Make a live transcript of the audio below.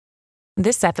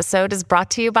This episode is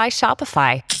brought to you by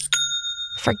Shopify.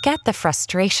 Forget the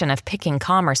frustration of picking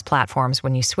commerce platforms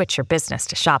when you switch your business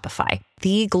to Shopify,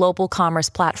 the global commerce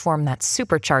platform that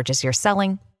supercharges your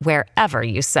selling wherever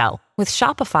you sell. With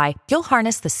Shopify, you'll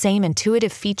harness the same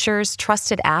intuitive features,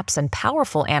 trusted apps, and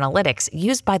powerful analytics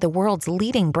used by the world's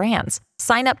leading brands.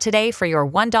 Sign up today for your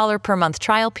 $1 per month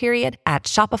trial period at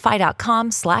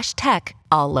shopify.com/tech,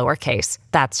 all lowercase.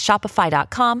 That's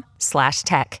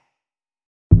shopify.com/tech.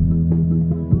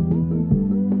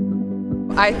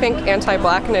 I think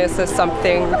anti-Blackness is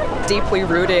something deeply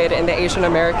rooted in the Asian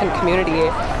American community,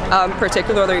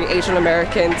 particularly Asian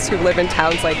Americans who live in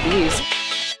towns like these.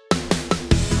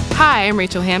 Hi, I'm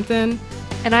Rachel Hampton.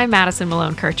 And I'm Madison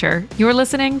Malone Kircher. You're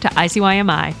listening to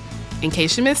ICYMI. In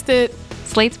case you missed it,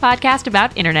 Slate's podcast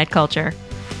about internet culture.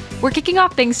 We're kicking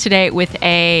off things today with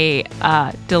a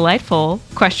delightful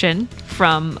question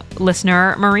from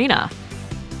listener Marina.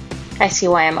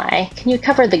 ICYMI, can you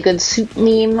cover the good soup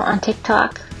meme on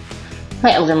TikTok?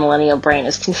 My elder millennial brain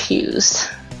is confused.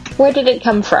 Where did it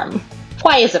come from?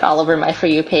 Why is it all over my For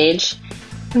You page?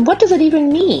 And what does it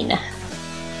even mean?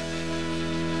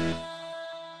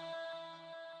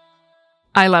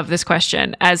 I love this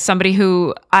question. As somebody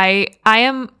who I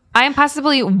am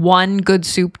possibly one good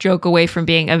soup joke away from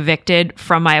being evicted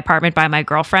from my apartment by my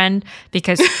girlfriend,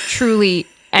 because truly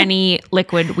any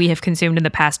liquid we have consumed in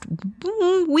the past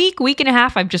week and a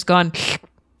half, I've just gone,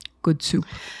 good soup.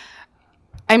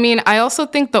 I mean, I also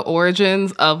think the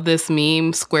origins of this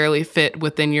meme squarely fit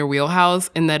within your wheelhouse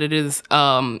in that it is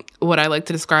what I like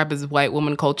to describe as white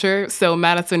woman culture. So,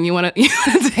 Madison, you want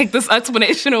to take this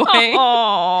explanation away?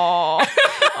 Oh,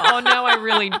 no, I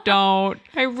really don't.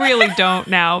 I really don't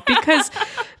now, because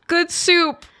good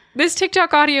soup. This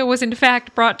TikTok audio was in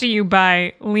fact brought to you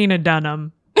by Lena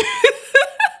Dunham.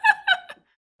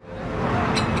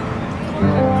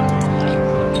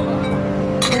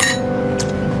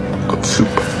 Soup.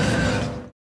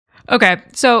 Okay,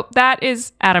 so that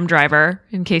is Adam Driver,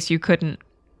 in case you couldn't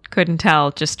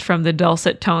tell just from the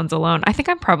dulcet tones alone. I think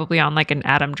I'm probably on like an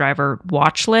Adam Driver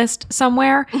watch list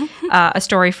somewhere. A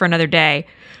story for another day.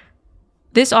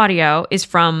 This audio is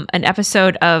from an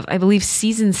episode of, I believe,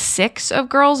 season 6 of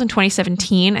Girls in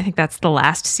 2017. I think that's the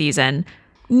last season.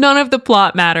 None of the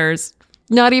plot matters.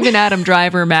 Not even Adam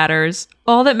Driver matters.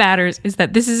 All that matters is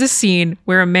that this is a scene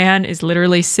where a man is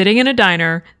literally sitting in a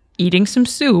diner eating some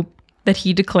soup that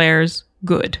he declares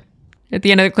good. At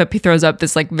the end of the clip, he throws up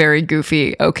this like very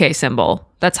goofy okay symbol.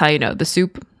 That's how you know the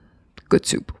soup, good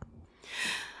soup.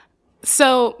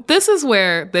 So this is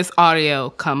where this audio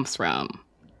comes from.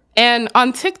 And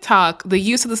on TikTok, the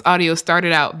use of this audio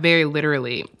started out very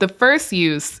literally. The first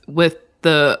use, with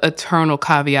the eternal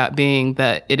caveat being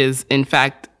that it is, in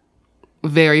fact,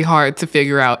 very hard to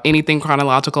figure out anything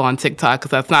chronological on TikTok because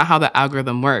that's not how the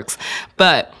algorithm works.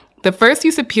 But the first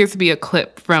use appears to be a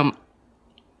clip from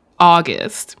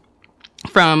August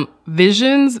from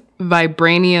Vision's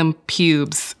Vibranium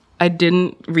Pubes. I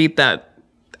didn't read that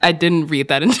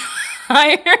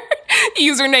entire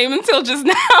username until just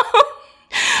now.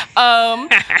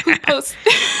 Who post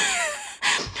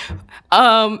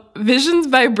Vision's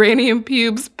Vibranium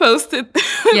Pubes posted.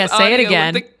 Yeah, say it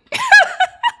again. I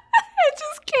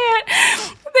just can't.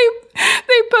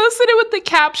 They posted it with the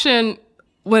caption,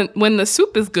 when the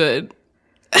soup is good.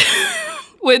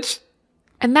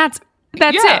 And that's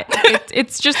yeah. it.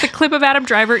 It's just a clip of Adam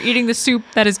Driver eating the soup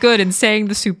that is good and saying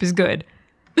the soup is good.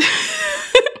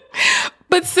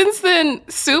 But since then,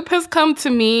 soup has come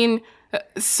to mean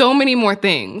so many more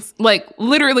things, like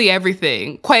literally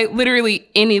everything, quite literally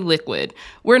any liquid.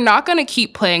 We're not going to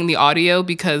keep playing the audio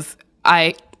because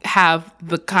I have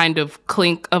the kind of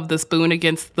clink of the spoon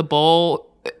against the bowl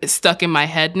stuck in my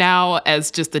head now as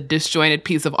just a disjointed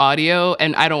piece of audio,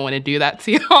 and I don't want to do that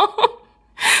to y'all.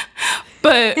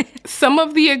 But some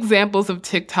of the examples of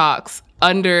TikToks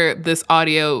under this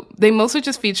audio, they mostly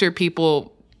just feature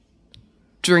people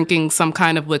drinking some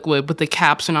kind of liquid with the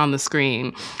caption on the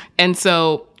screen. And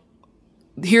so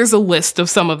here's a list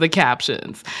of some of the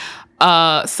captions.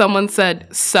 Someone said,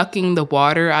 sucking the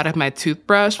water out of my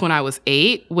toothbrush when I was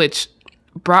 8, which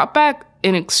brought back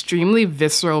an extremely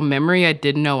visceral memory I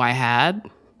didn't know I had.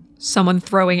 Someone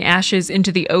throwing ashes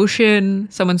into the ocean.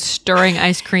 Someone stirring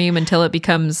ice cream until it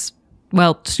becomes,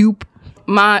 well, soup.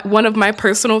 One of my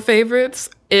personal favorites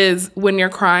is when you're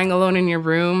crying alone in your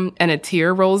room and a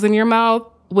tear rolls in your mouth,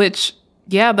 which,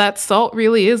 yeah, that salt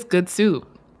really is good soup.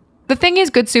 The thing is,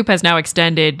 good soup has now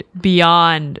extended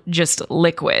beyond just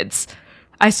liquids.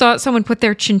 I saw someone put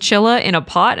their chinchilla in a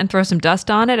pot and throw some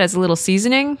dust on it as a little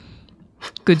seasoning.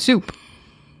 Good soup.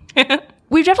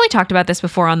 We've definitely talked about this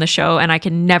before on the show, and I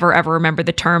can never, ever remember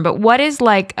the term, but what is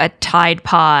like a Tide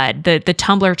Pod, the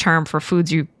Tumblr term for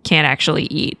foods you can't actually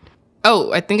eat?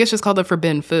 Oh, I think it's just called a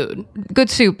forbidden food. Good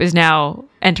Soup is now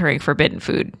entering forbidden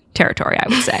food territory, I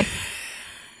would say.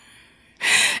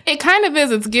 It kind of is.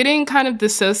 It's getting kind of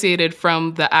dissociated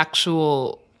from the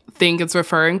actual thing it's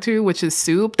referring to, which is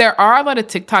soup. There are a lot of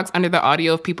TikToks under the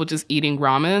audio of people just eating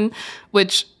ramen,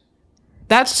 which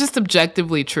that's just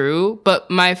objectively true.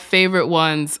 But my favorite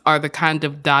ones are the kind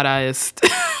of Dadaist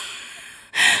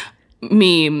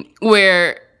meme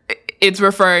where it's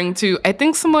referring to, I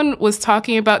think someone was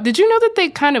talking about, did you know that they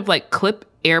kind of like clip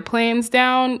airplanes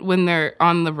down when they're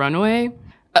on the runway?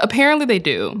 Apparently they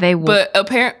do.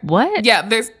 What? Yeah,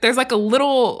 there's like a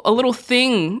little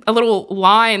thing, a little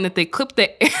line that they clip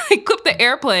the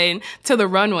airplane to the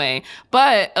runway.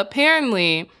 But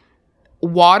apparently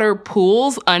water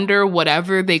pools under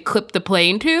whatever they clip the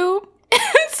plane to.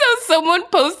 And so someone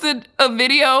posted a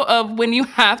video of when you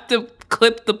have to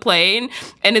clip the plane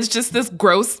and it's just this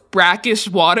gross brackish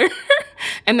water.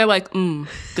 And they're like,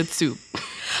 good soup.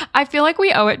 I feel like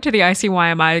we owe it to the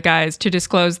ICYMI guys to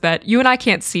disclose that you and I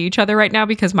can't see each other right now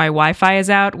because my Wi-Fi is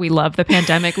out. We love the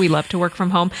pandemic. We love to work from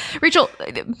home. Rachel,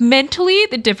 mentally,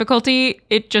 the difficulty,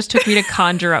 it just took me to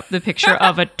conjure up the picture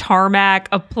of a tarmac,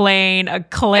 a plane, a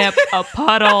clip, a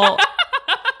puddle.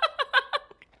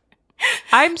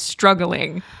 I'm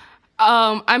struggling.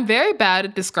 I'm very bad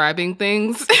at describing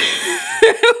things,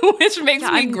 which makes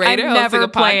me great at hosting never a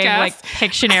playing podcast. like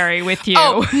Pictionary with you.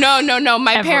 Oh, no.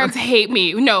 My Ever. parents hate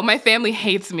me. No, my family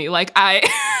hates me. Like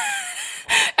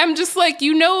I'm just like,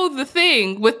 the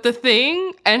thing with the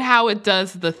thing and how it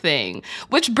does the thing.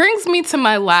 Which brings me to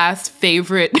my last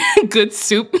favorite Good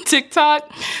Soup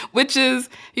TikTok, which is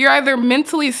you're either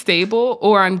mentally stable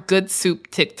or on Good Soup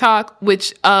TikTok,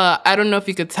 which I don't know if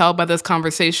you could tell by this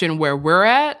conversation where we're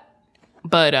at.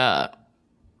 But,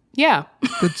 yeah.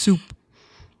 Good soup.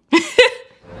 Good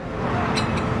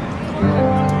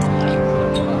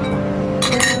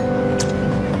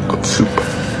soup.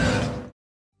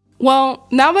 Well,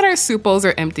 now that our soup bowls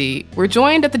are empty, we're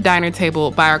joined at the diner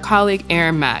table by our colleague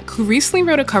Aaron Mack, who recently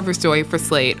wrote a cover story for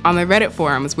Slate on the Reddit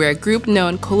forums where a group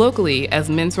known colloquially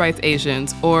as Men's Rights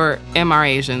Asians, or MR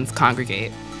Asians,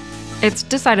 congregate. It's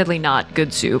decidedly not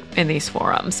good soup in these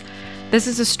forums. This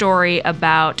is a story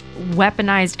about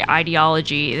weaponized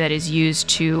ideology that is used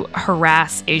to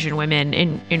harass Asian women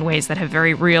in ways that have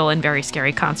very real and very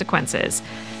scary consequences.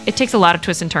 It takes a lot of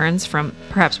twists and turns from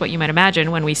perhaps what you might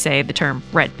imagine when we say the term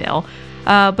red pill.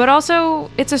 But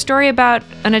also, it's a story about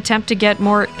an attempt to get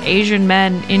more Asian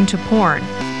men into porn.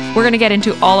 We're going to get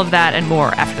into all of that and more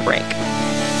after the break.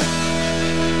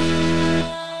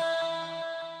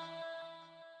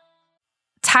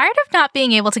 Tired of not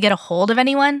being able to get a hold of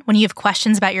anyone when you have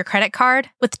questions about your credit card?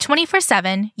 With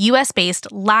 24/7, US-based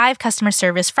live customer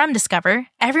service from Discover,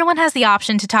 everyone has the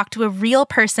option to talk to a real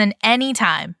person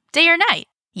anytime, day or night.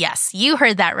 Yes, you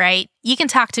heard that right. You can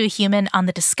talk to a human on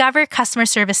the Discover customer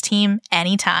service team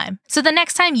anytime. So the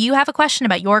next time you have a question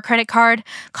about your credit card,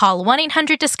 call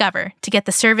 1-800-DISCOVER to get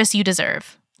the service you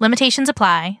deserve. Limitations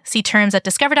apply. See terms at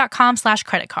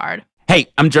discover.com/creditcard. Hey,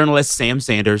 I'm journalist Sam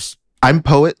Sanders. I'm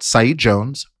poet Saeed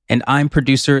Jones. And I'm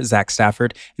producer Zach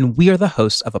Stafford, and we are the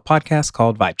hosts of a podcast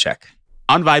called Vibe Check.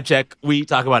 On Vibe Check, we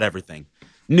talk about everything.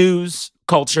 News,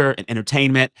 culture, and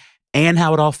entertainment, and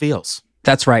how it all feels.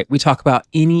 That's right. We talk about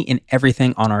any and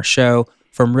everything on our show,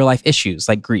 from real-life issues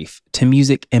like grief to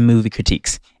music and movie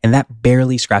critiques, and that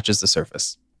barely scratches the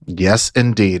surface. Yes,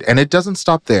 indeed. And it doesn't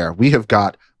stop there. We have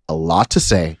got a lot to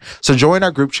say. So join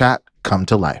our group chat, Come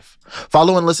to Life.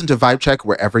 Follow and listen to Vibe Check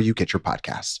wherever you get your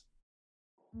podcasts.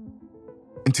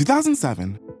 In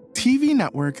 2007, TV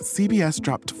network CBS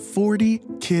dropped 40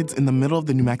 kids in the middle of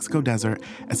the New Mexico desert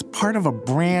as part of a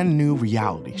brand new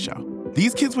reality show.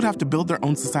 These kids would have to build their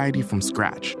own society from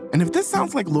scratch. And if this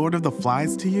sounds like Lord of the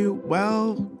Flies to you,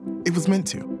 well, it was meant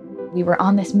to. We were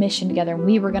on this mission together, and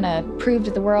we were going to prove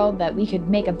to the world that we could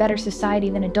make a better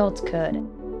society than adults could.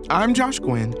 I'm Josh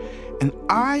Gwynn, and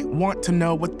I want to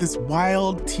know what this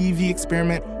wild TV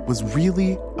experiment was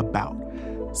really about.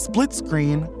 Split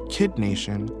Screen, Kid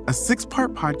Nation, a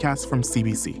 6-part podcast from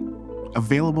CBC.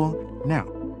 Available now.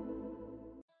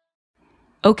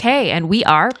 Okay, and we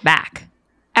are back.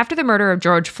 After the murder of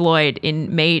George Floyd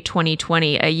in May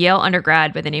 2020, a Yale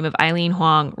undergrad by the name of Eileen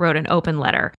Huang wrote an open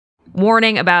letter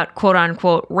warning about,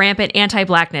 quote-unquote, rampant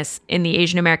anti-Blackness in the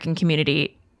Asian American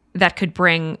community that could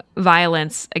bring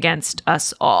violence against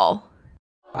us all.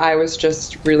 I was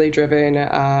just really driven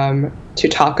to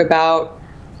talk about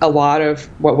a lot of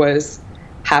what was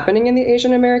happening in the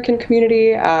Asian American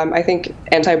community. I think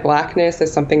anti-Blackness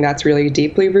is something that's really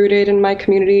deeply rooted in my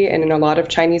community and in a lot of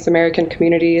Chinese American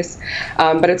communities.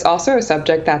 But it's also a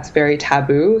subject that's very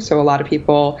taboo. So a lot of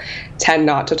people tend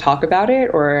not to talk about it,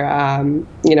 or,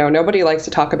 nobody likes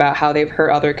to talk about how they've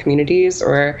hurt other communities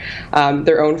or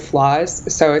their own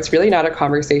flaws. So it's really not a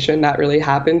conversation that really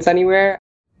happens anywhere.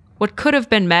 What could have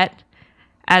been met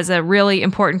as a really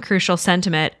important, crucial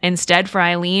sentiment instead for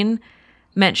Eileen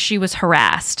meant she was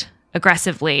harassed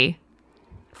aggressively,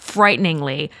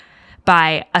 frighteningly,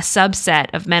 by a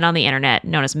subset of men on the internet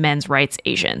known as men's rights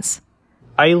Asians.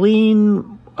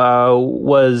 Eileen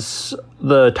was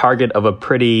the target of a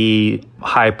pretty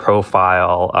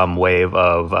high-profile wave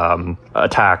of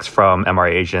attacks from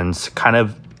MR Asians kind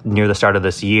of near the start of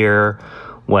this year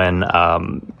when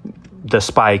the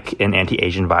spike in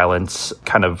anti-Asian violence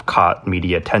kind of caught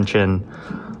media attention.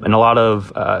 And a lot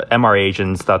of MR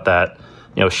Asians thought that,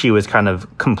 she was kind of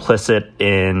complicit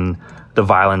in the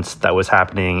violence that was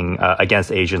happening against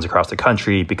Asians across the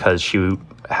country because she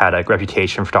had a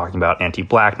reputation for talking about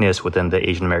anti-Blackness within the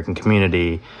Asian American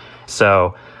community.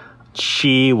 So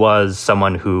she was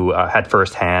someone who had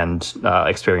firsthand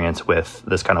experience with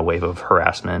this kind of wave of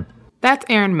harassment. That's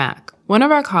Aaron Mack, one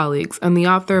of our colleagues and the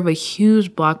author of a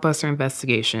huge blockbuster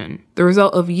investigation, the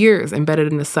result of years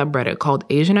embedded in a subreddit called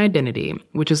Asian Identity,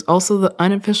 which is also the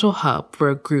unofficial hub for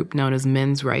a group known as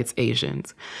Men's Rights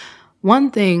Asians. One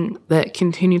thing that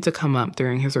continued to come up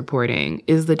during his reporting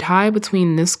is the tie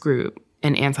between this group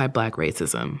and anti-Black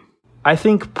racism. I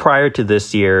think prior to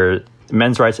this year,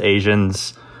 Men's Rights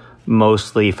Asians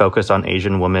mostly focused on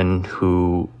Asian women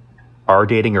who are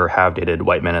dating or have dated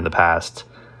white men in the past.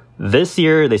 This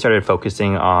year, they started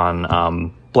focusing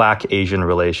on Black-Asian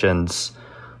relations,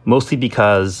 mostly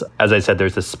because, as I said,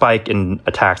 there's a spike in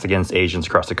attacks against Asians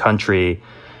across the country,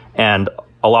 and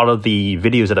a lot of the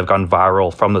videos that have gone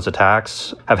viral from those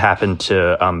attacks have happened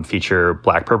to feature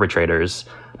Black perpetrators.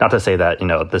 Not to say that,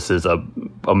 this is a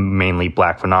mainly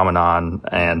Black phenomenon,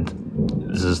 and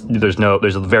there's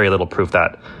very little proof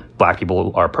that Black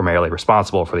people are primarily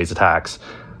responsible for these attacks.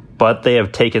 But they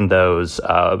have taken those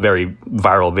very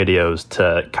viral videos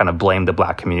to kind of blame the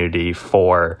Black community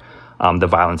for the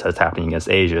violence that's happening against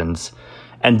Asians.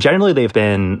 And generally, they've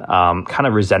been kind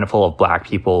of resentful of Black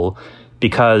people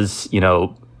because,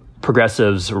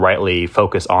 progressives rightly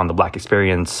focus on the Black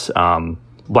experience.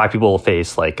 Black people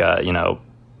face a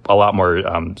lot more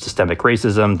systemic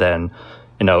racism than,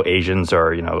 Asians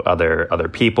or, other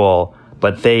people.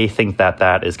 But they think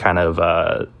that is kind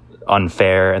of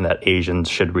unfair and that Asians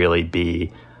should really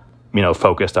be,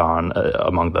 focused on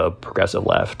among the progressive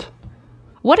left.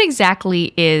 What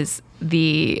exactly is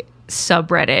the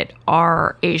subreddit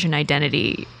Our Asian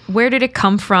Identity? Where did it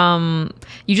come from?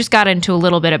 You just got into a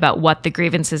little bit about what the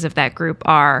grievances of that group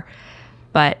are,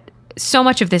 but so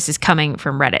much of this is coming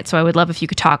from Reddit. So I would love if you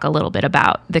could talk a little bit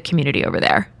about the community over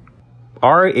there.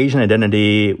 Our Asian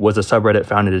Identity was a subreddit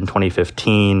founded in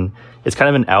 2015. It's kind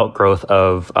of an outgrowth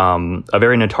of a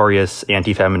very notorious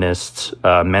anti-feminist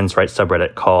men's rights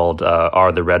subreddit called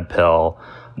R the Red Pill,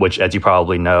 which, as you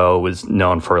probably know, was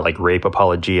known for rape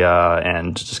apologia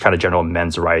and just kind of general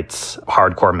men's rights,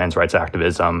 hardcore men's rights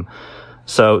activism.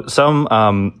 So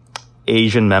some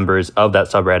Asian members of that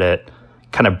subreddit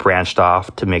kind of branched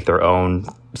off to make their own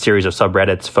series of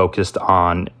subreddits focused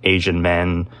on Asian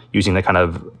men using the kind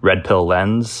of red pill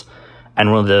lens. And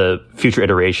one of the future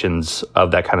iterations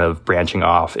of that kind of branching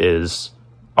off is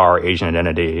Our Asian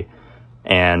Identity.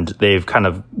 And they've kind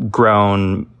of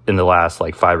grown in the last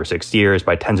 5 or 6 years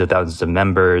by tens of thousands of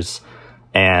members.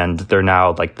 And they're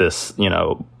now this,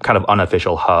 kind of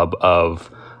unofficial hub of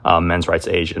men's rights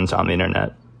Asians on the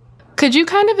internet. Could you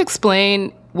kind of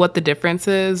explain what the difference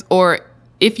is, or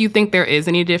if you think there is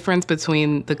any difference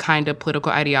between the kind of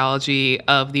political ideology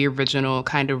of the original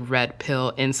kind of red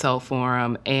pill incel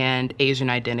forum and Asian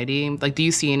Identity? Do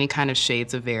you see any kind of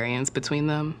shades of variance between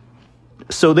them?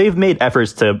 So they've made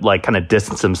efforts to kind of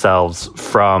distance themselves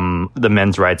from the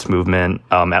men's rights movement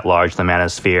at large, the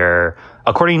manosphere.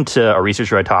 According to a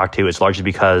researcher I talked to, it's largely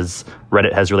because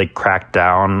Reddit has really cracked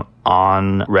down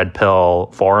on red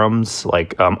pill forums.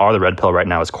 Our the Red Pill right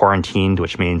now is quarantined,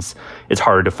 which means it's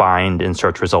harder to find in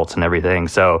search results and everything.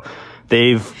 So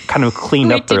they've kind of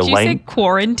cleaned up their lane. Did you say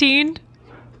quarantined?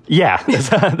 Yeah,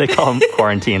 they call them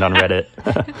quarantined on Reddit.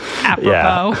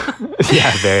 Apropos.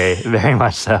 Yeah, very, very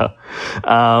much so.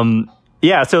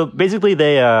 So basically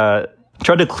they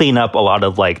tried to clean up a lot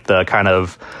of the kind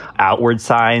of outward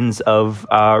signs of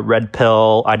red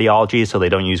pill ideology, so they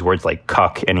don't use words like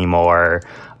cuck anymore.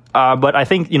 But I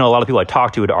think, a lot of people I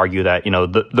talk to would argue that,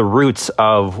 the roots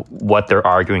of what they're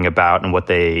arguing about and what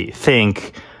they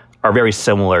think are very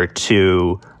similar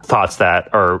to thoughts that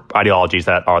or ideologies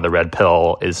that are the red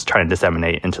pill is trying to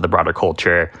disseminate into the broader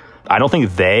culture. I don't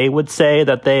think they would say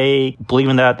that they believe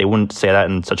in that. They wouldn't say that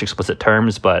in such explicit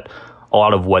terms, but a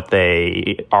lot of what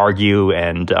they argue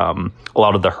and a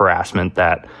lot of the harassment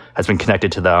that has been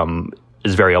connected to them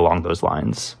is very along those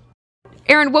lines.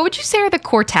 Aaron, what would you say are the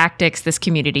core tactics this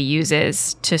community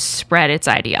uses to spread its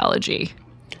ideology?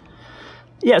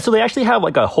 Yeah, so they actually have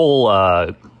like a whole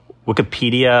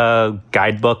Wikipedia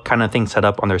guidebook kind of thing set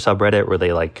up on their subreddit where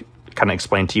they like kind of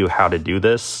explain to you how to do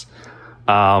this.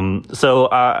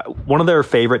 So one of their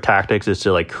favorite tactics is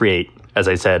to like create, as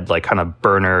I said, like kind of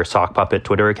burner sock puppet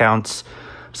Twitter accounts.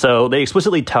 So they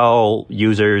explicitly tell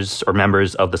users or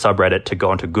members of the subreddit to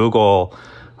go into Google,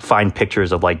 find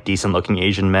pictures of like decent looking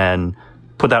Asian men,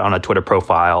 put that on a Twitter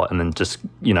profile, and then just,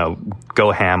 you know,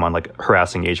 go ham on like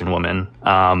harassing Asian women.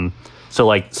 So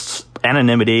like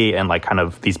anonymity and like kind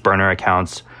of these burner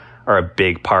accounts are a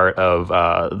big part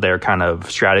of their kind of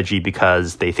strategy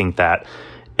because they think that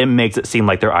it makes it seem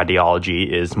like their ideology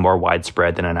is more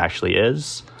widespread than it actually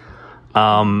is.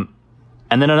 And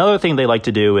then another thing they like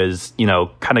to do is, you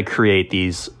know, kind of create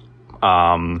these they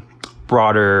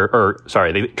try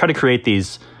to create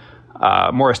these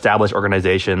more established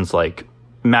organizations like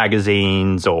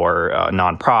magazines or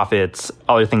nonprofits,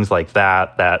 other things like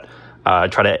that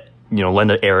try to, you know,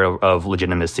 lend an air of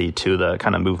legitimacy to the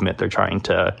kind of movement they're trying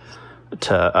to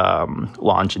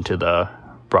launch into the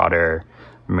broader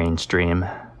mainstream.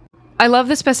 I love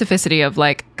the specificity of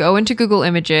like, go into Google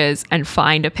Images and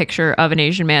find a picture of an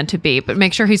Asian man to be, but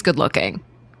make sure he's good looking.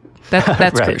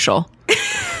 That's crucial.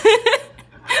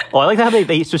 Well, I like how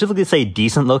they specifically say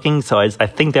decent looking. So I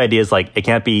think the idea is like, it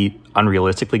can't be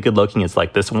unrealistically good looking. It's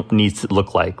like, this one needs to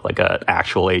look like an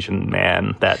actual Asian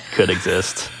man that could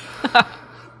exist.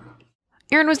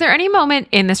 Aaron, was there any moment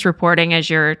in this reporting as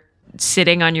you're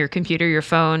sitting on your computer, your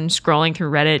phone, scrolling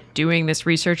through Reddit, doing this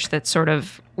research that sort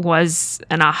of was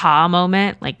an aha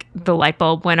moment, like the light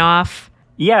bulb went off?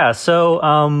 Yeah, so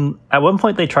at one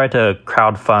point they tried to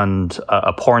crowdfund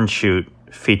a porn shoot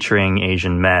featuring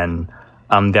Asian men.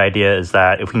 The idea is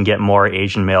that if we can get more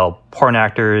Asian male porn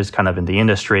actors kind of in the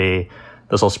industry,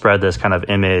 this will spread this kind of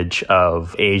image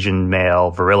of Asian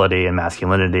male virility and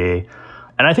masculinity.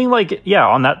 And I think like, yeah,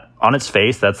 on its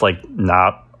face, that's like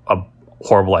not a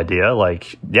horrible idea.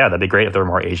 Like, yeah, that'd be great if there were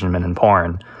more Asian men in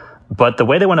porn. But the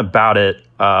way they went about it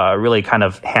really kind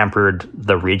of hampered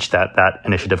the reach that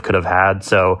initiative could have had.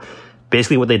 So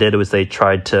basically what they did was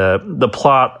the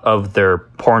plot of their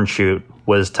porn shoot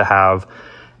was to have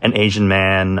an Asian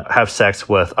man have sex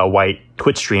with a white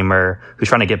Twitch streamer who's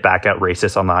trying to get back at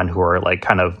racists online who are like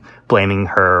kind of blaming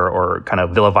her or kind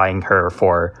of vilifying her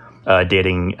for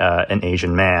dating an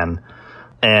Asian man.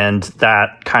 And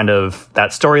that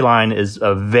storyline is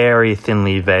a very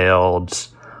thinly veiled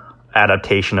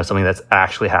adaptation of something that's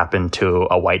actually happened to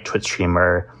a white Twitch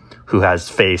streamer who has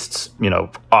faced, you know,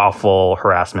 awful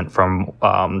harassment from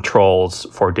trolls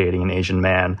for dating an Asian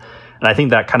man. And I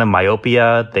think that kind of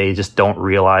myopia, they just don't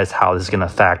realize how this is going to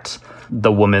affect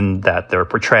the woman that they're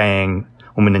portraying,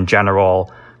 women in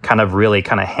general, kind of really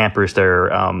kind of hampers their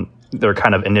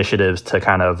kind of initiatives to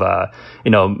kind of,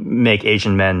 make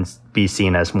Asian men be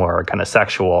seen as more kind of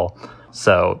sexual.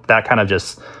 So that kind of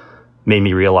just made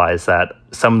me realize that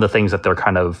some of the things that they're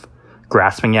kind of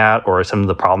grasping at or some of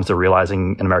the problems they're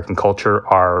realizing in American culture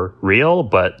are real,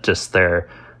 but just their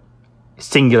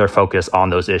singular focus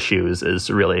on those issues is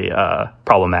really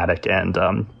problematic and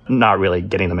not really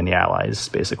getting them any allies,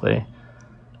 basically.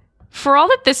 For all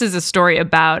that this is a story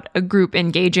about a group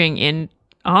engaging in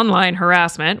online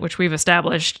harassment, which we've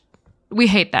established, we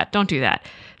hate that. Don't do that.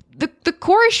 The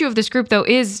core issue of this group, though,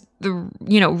 is the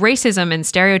racism and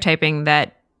stereotyping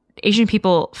that Asian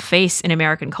people face in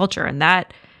American culture, and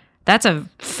that's a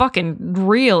fucking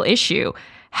real issue.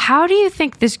 How do you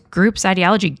think this group's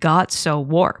ideology got so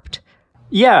warped?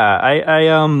 Yeah, I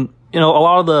a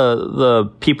lot of the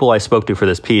people I spoke to for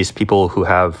this piece, people who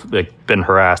have been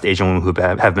harassed, Asian women who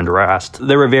have been harassed,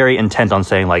 they were very intent on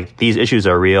saying like these issues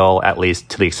are real, at least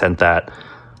to the extent that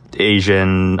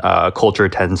Asian culture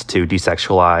tends to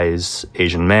desexualize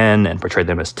Asian men and portray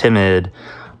them as timid.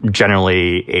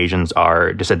 Generally, Asians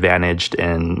are disadvantaged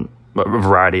in a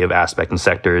variety of aspects and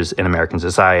sectors in American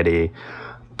society.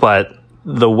 But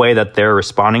the way that they're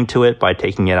responding to it by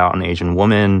taking it out on Asian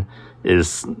women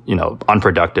is,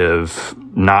 unproductive,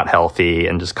 not healthy,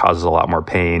 and just causes a lot more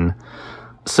pain.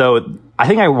 So I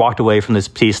think I walked away from this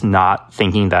piece not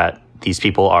thinking that these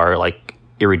people are like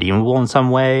irredeemable in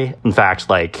some way. In fact,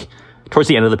 like towards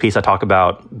the end of the piece, I talk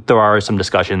about there are some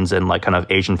discussions in like kind of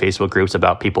Asian Facebook groups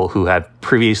about people who have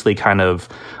previously kind of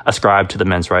ascribed to the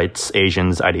men's rights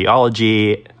Asians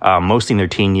ideology, mostly in their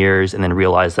teen years, and then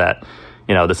realized that,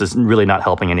 this is really not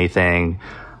helping anything.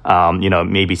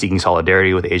 Maybe seeking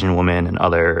solidarity with Asian women and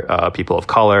other people of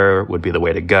color would be the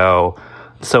way to go.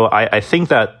 So I think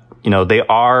that, they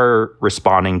are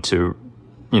responding to,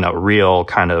 real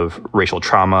kind of racial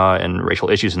trauma and racial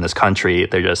issues in this country.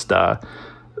 They're just,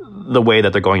 the way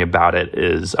that they're going about it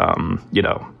is,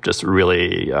 just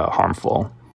really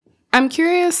harmful. I'm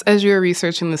curious, as you're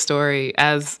researching the story,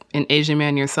 as an Asian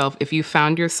man yourself, if you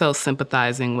found yourself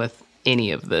sympathizing with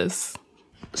any of this.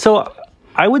 So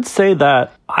I would say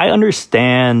that I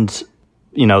understand,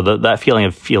 that feeling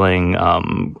of feeling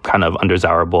kind of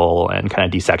undesirable and kind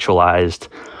of desexualized.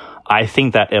 I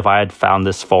think that if I had found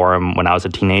this forum when I was a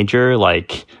teenager,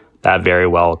 like that very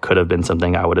well could have been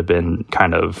something I would have been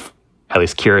kind of at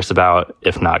least curious about,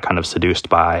 if not kind of seduced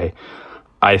by.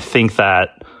 I think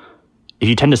that if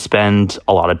you tend to spend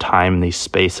a lot of time in these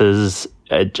spaces,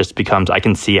 it just becomes, I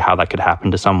can see how that could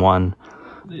happen to someone.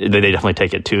 They definitely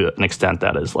take it to an extent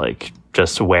that is like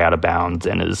just way out of bounds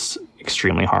and is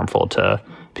extremely harmful to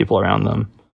people around them.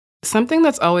 Something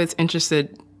that's always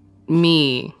interested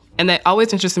me, and that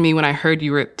always interested me when I heard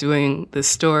you were doing this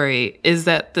story, is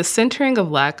that the centering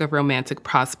of lack of romantic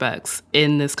prospects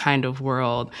in this kind of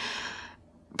world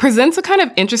presents a kind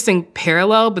of interesting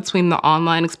parallel between the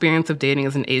online experience of dating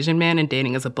as an Asian man and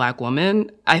dating as a Black woman.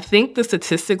 I think the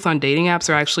statistics on dating apps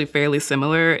are actually fairly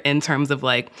similar in terms of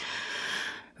like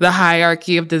the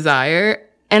hierarchy of desire.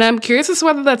 And I'm curious as to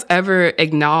whether that's ever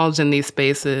acknowledged in these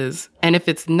spaces. And if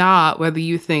it's not, whether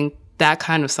you think that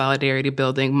kind of solidarity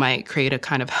building might create a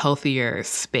kind of healthier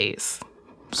space.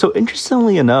 So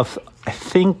interestingly enough, I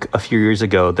think a few years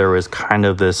ago, there was kind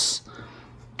of this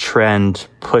trend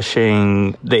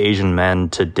pushing the Asian men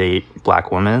to date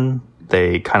Black women.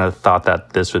 They kind of thought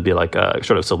that this would be like a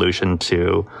sort of solution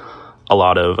to a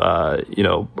lot of,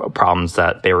 problems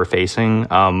that they were facing.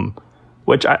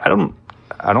 Which I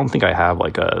don't think I have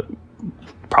like a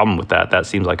problem with that. That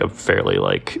seems like a fairly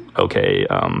like okay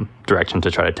direction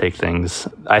to try to take things.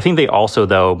 I think they also,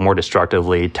 though, more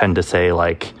destructively tend to say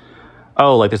like,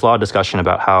 oh, like there's a lot of discussion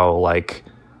about how like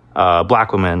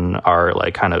Black women are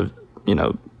like kind of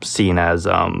seen as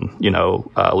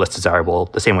less desirable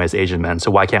the same way as Asian men.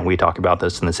 So why can't we talk about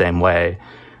this in the same way?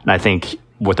 And I think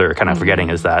what they're kind of forgetting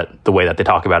is that the way that they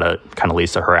talk about it kind of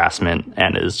leads to harassment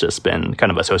and has just been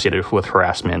kind of associated with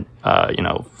harassment,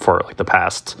 for like the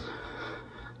past,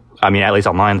 at least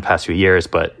online the past few years,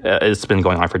 but it's been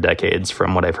going on for decades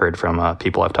from what I've heard from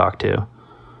people I've talked to.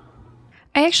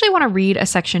 I actually want to read a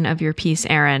section of your piece,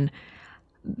 Aaron.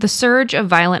 The surge of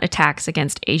violent attacks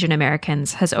against Asian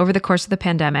Americans has, over the course of the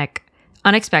pandemic,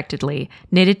 unexpectedly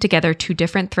knitted together two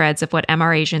different threads of what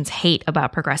MR Asians hate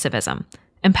about progressivism: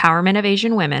 empowerment of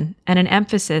Asian women, and an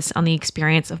emphasis on the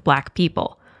experience of Black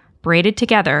people. Braided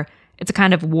together, it's a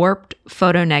kind of warped,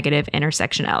 photo-negative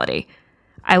intersectionality.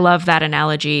 I love that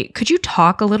analogy. Could you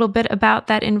talk a little bit about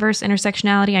that inverse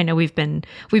intersectionality? I know we've been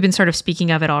sort of speaking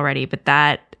of it already, but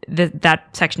that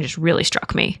section just really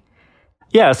struck me.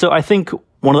 Yeah, so I think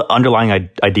one of the underlying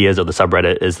ideas of the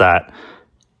subreddit is that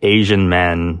Asian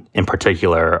men in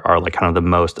particular are like kind of the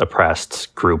most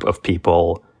oppressed group of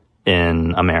people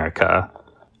in America.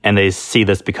 And they see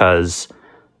this because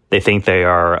they think they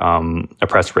are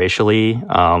oppressed racially.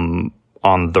 On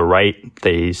the right,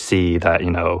 they see that,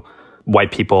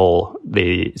 white people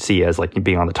they see as like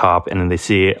being on the top. And then they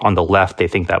see on the left, they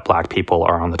think that Black people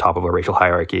are on the top of a racial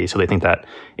hierarchy. So they think that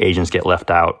Asians get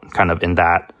left out kind of in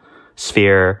that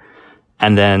sphere.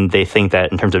 And then they think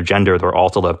that in terms of gender, they're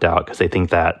also left out because they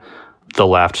think that the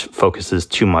left focuses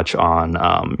too much on,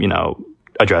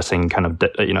 addressing kind of,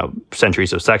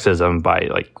 centuries of sexism by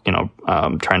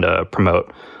trying to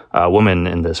promote women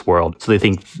in this world. So they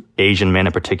think Asian men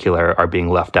in particular are being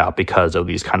left out because of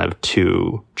these kind of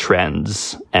two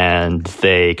trends. And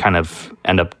they kind of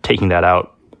end up taking that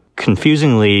out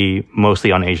confusingly,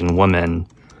 mostly on Asian women,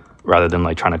 rather than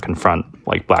like trying to confront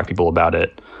like Black people about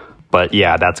it. But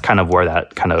yeah, that's kind of where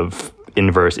that kind of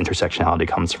inverse intersectionality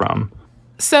comes from.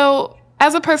 So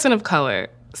as a person of color,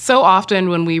 so often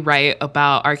when we write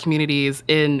about our communities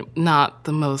in not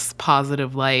the most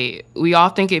positive light, we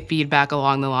often get feedback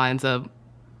along the lines of,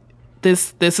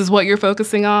 this is what you're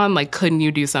focusing on? Like, couldn't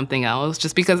you do something else?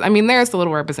 Just because, there's a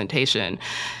little representation.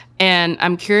 And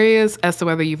I'm curious as to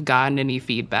whether you've gotten any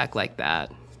feedback like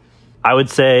that. I would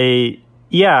say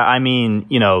Yeah, I mean,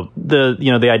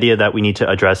 the idea that we need to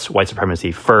address white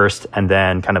supremacy first and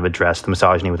then kind of address the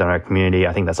misogyny within our community,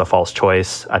 I think that's a false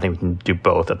choice. I think we can do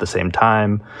both at the same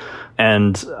time.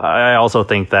 And I also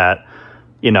think that,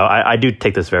 I do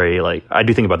take this I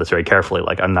do think about this very carefully.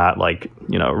 Like, I'm not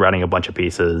writing a bunch of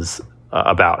pieces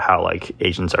about how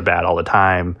Asians are bad all the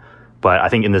time. But I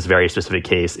think in this very specific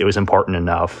case, it was important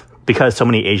enough because so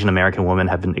many Asian American women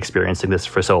have been experiencing this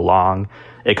for so long.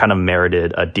 It kind of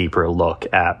merited a deeper look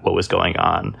at what was going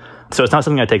on. So it's not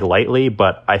something I take lightly,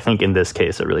 but I think in this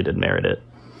case, it really did merit it.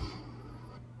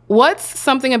 What's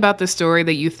something about the story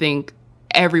that you think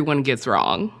everyone gets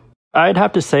wrong? I'd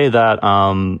have to say that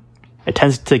it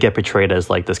tends to get portrayed as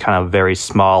this kind of very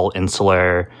small,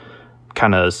 insular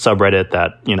kind of subreddit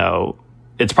that,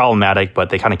 it's problematic, but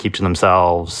they kind of keep to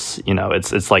themselves.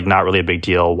 It's not really a big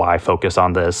deal. Why focus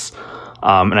on this?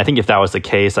 And I think if that was the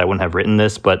case, I wouldn't have written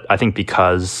this. But I think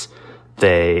because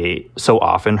they so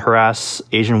often harass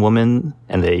Asian women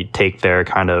and they take their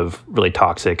kind of really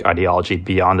toxic ideology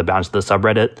beyond the bounds of the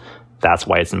subreddit, that's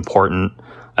why it's important.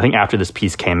 I think after this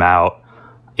piece came out,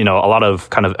 a lot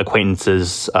of kind of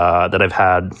acquaintances that I've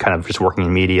had kind of just working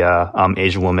in media,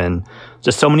 Asian women,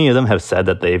 just so many of them have said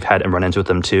that they've had run-ins with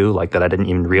them too, that I didn't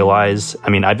even realize. I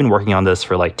mean, I've been working on this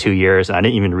for 2 years and I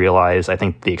didn't even realize, I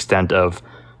think, the extent of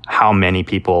how many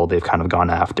people they've kind of gone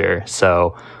after.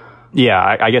 So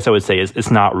yeah, I guess I would say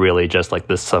it's not really just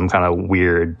this some kind of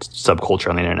weird subculture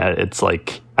on the internet. It's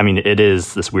it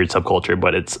is this weird subculture,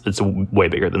 but it's way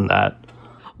bigger than that.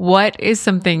 What is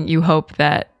something you hope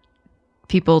that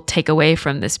people take away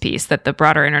from this piece that the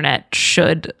broader internet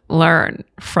should learn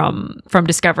from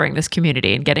discovering this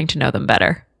community and getting to know them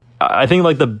better? I think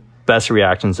the best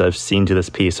reactions I've seen to this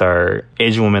piece are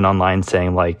Asian women online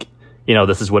saying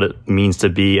this is what it means to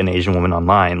be an Asian woman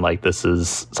online. This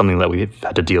is something that we've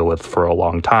had to deal with for a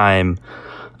long time.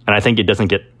 And I think it doesn't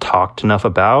get talked enough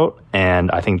about.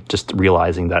 And I think just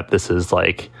realizing that this is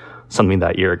something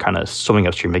that you're kind of swimming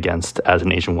upstream against as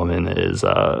an Asian woman is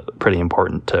pretty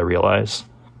important to realize.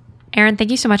 Aaron,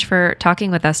 thank you so much for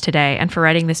talking with us today and for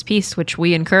writing this piece, which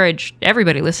we encourage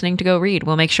everybody listening to go read.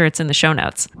 We'll make sure it's in the show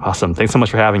notes. Awesome. Thanks so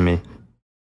much for having me.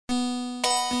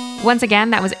 Once again,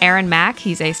 that was Aaron Mack.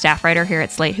 He's a staff writer here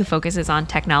at Slate who focuses on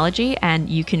technology, and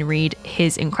you can read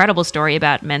his incredible story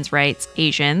about men's rights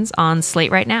Asians on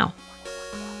Slate right now.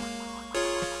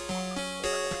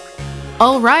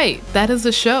 All right, that is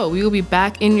the show. We will be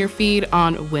back in your feed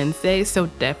on Wednesday, so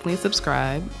definitely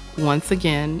subscribe. Once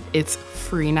again, it's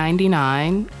free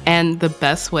 99 and the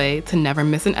best way to never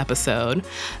miss an episode.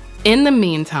 In the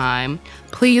meantime,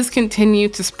 please continue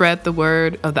to spread the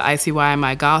word of the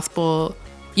ICYMI gospel.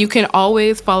 You can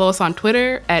always follow us on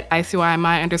Twitter at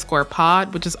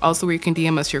ICYMI_pod, which is also where you can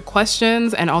DM us your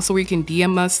questions and also where you can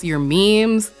DM us your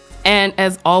memes. And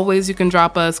as always, you can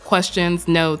drop us questions,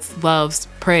 notes, loves,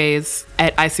 praise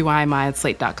at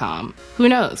ICYMI@slate.com. Who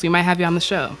knows? We might have you on the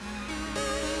show.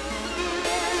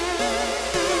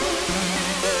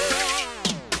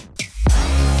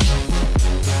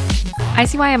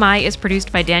 ICYMI is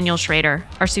produced by Daniel Schrader.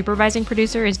 Our supervising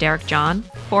producer is Derek John.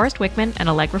 Forrest Wickman and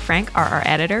Allegra Frank are our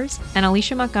editors, and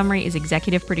Alicia Montgomery is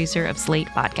executive producer of Slate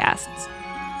Podcasts.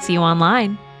 See you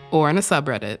online. Or in a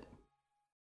subreddit.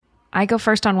 I go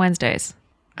first on Wednesdays.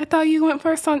 I thought you went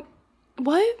first on...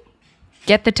 What?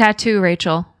 Get the tattoo,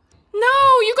 Rachel. No,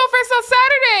 you go first on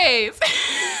Saturdays.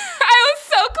 I was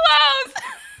so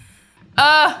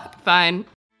close. Fine.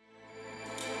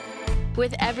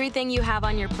 With everything you have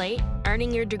on your plate,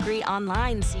 earning your degree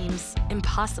online seems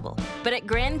impossible. But at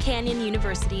Grand Canyon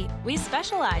University, we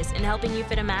specialize in helping you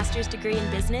fit a master's degree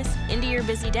in business into your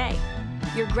busy day.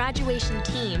 Your graduation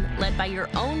team, led by your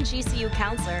own GCU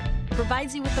counselor,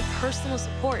 provides you with the personal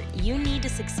support you need to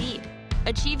succeed.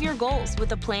 Achieve your goals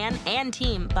with a plan and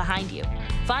team behind you.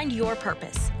 Find your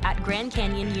purpose at Grand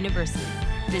Canyon University.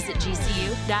 Visit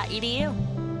gcu.edu.